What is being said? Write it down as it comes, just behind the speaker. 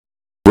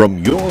From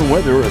your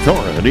weather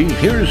authority,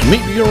 here's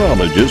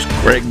meteorologist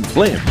Craig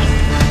Flynn.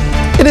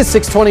 It is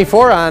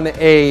 6:24 on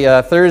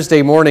a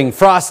Thursday morning.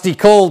 Frosty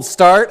cold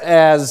start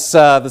as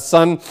the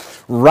sun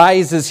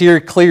rises here.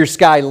 Clear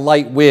sky,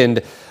 light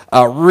wind.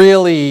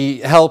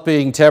 Really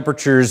helping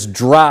temperatures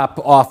drop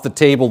off the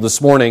table this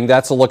morning.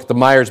 That's a look at the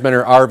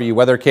Myers-Mentor RV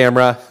weather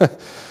camera.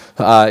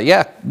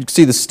 Yeah, you can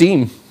see the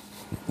steam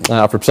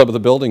from some of the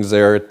buildings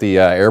there at the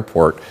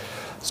airport.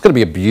 It's going to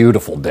be a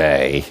beautiful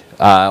day.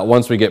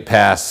 Once we get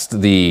past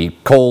the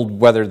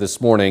cold weather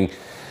this morning,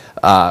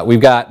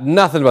 we've got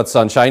nothing but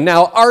sunshine.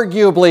 Now,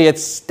 arguably,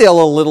 it's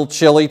still a little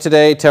chilly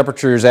today.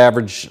 Temperatures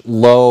average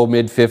low,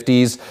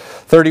 mid-50s.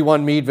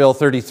 31 Meadville,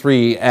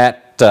 33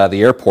 at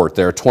the airport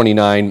there,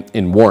 29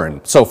 in Warren.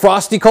 So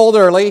frosty cold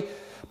early,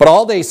 but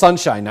all day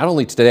sunshine, not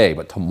only today,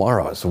 but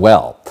tomorrow as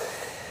well.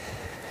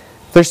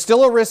 There's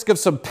still a risk of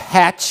some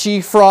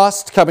patchy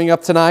frost coming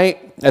up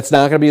tonight. It's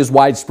not going to be as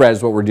widespread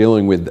as what we're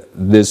dealing with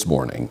this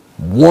morning.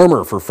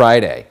 Warmer for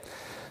Friday.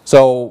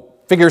 So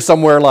figure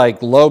somewhere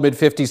like low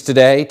mid-50s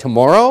today.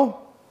 Tomorrow,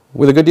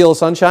 with a good deal of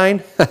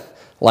sunshine,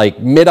 like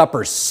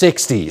mid-upper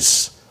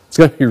 60s. It's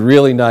going to be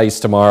really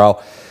nice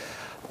tomorrow.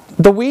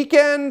 The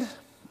weekend,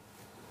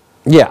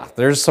 yeah,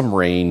 there's some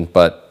rain,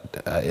 but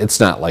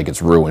it's not like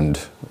it's ruined,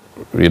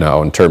 you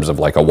know, in terms of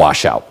like a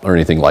washout or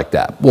anything like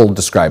that. We'll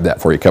describe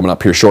that for you coming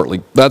up here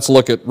shortly. Let's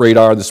look at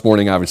radar this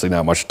morning. Obviously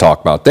not much to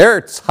talk about there.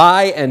 It's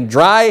high and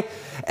dry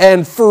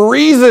and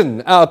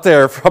freezing out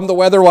there from the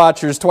Weather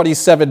Watchers.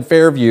 27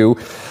 Fairview.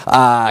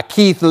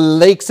 Keith,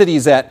 Lake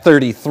City's at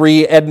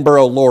 33.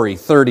 Edinburgh, Laurie,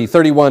 30.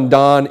 31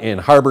 Dawn in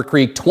Harbor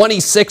Creek.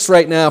 26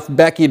 right now from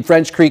Becky and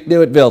French Creek,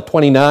 Newitville,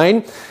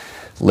 29.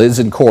 Liz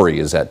and Corey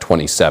is at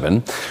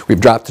 27.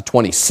 We've dropped to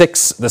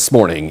 26 this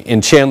morning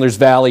in Chandler's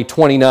Valley,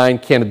 29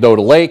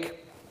 Canadota Lake,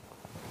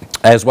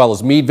 as well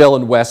as Meadville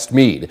and West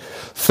Mead.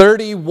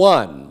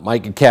 31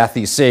 Mike and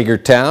Kathy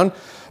Sagertown,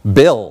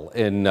 Bill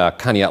in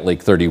Conneaut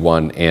Lake,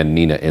 31, and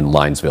Nina in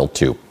Linesville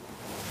 2.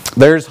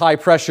 There's high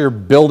pressure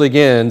building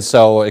in,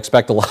 so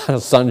expect a lot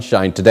of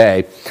sunshine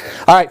today.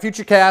 All right,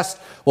 Futurecast.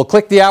 We'll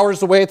click the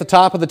hours away at the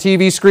top of the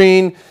TV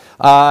screen.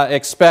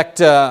 Expect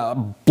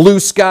blue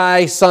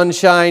sky,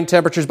 sunshine,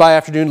 temperatures by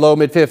afternoon, low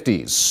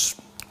mid-50s.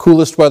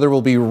 Coolest weather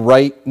will be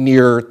right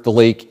near the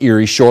Lake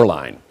Erie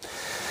shoreline.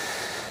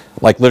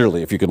 Like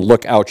literally, if you can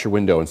look out your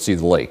window and see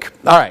the lake.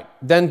 All right,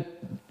 then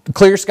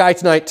clear sky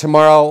tonight,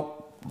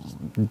 tomorrow,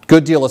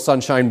 good deal of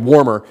sunshine,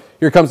 warmer.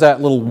 Here comes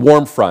that little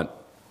warm front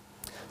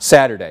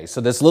Saturday.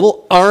 So this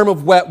little arm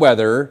of wet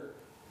weather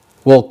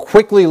will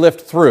quickly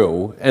lift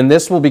through, and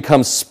this will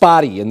become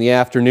spotty in the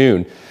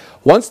afternoon.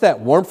 Once that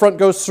warm front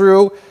goes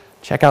through,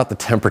 check out the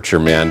temperature,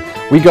 man.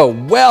 We go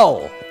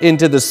well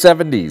into the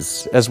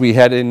 70s as we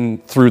head in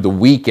through the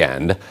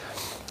weekend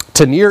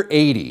to near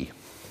 80.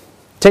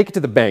 Take it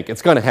to the bank.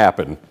 It's going to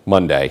happen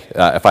Monday.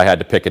 If I had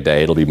to pick a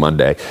day, it'll be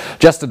Monday.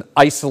 Just an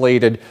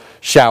isolated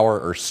shower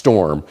or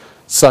storm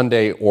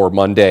Sunday or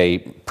Monday,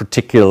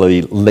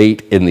 particularly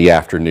late in the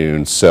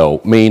afternoon, so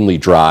mainly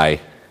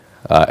dry.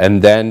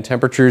 And then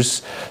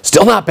temperatures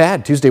still not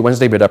bad. Tuesday,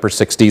 Wednesday, mid-upper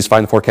 60s.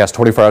 Find the forecast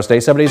 24 hours a day,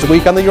 7 days a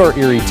week on the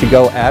YourErie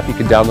To-Go app. You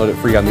can download it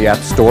free on the App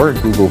Store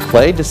and Google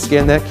Play. Just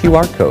scan that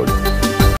QR code.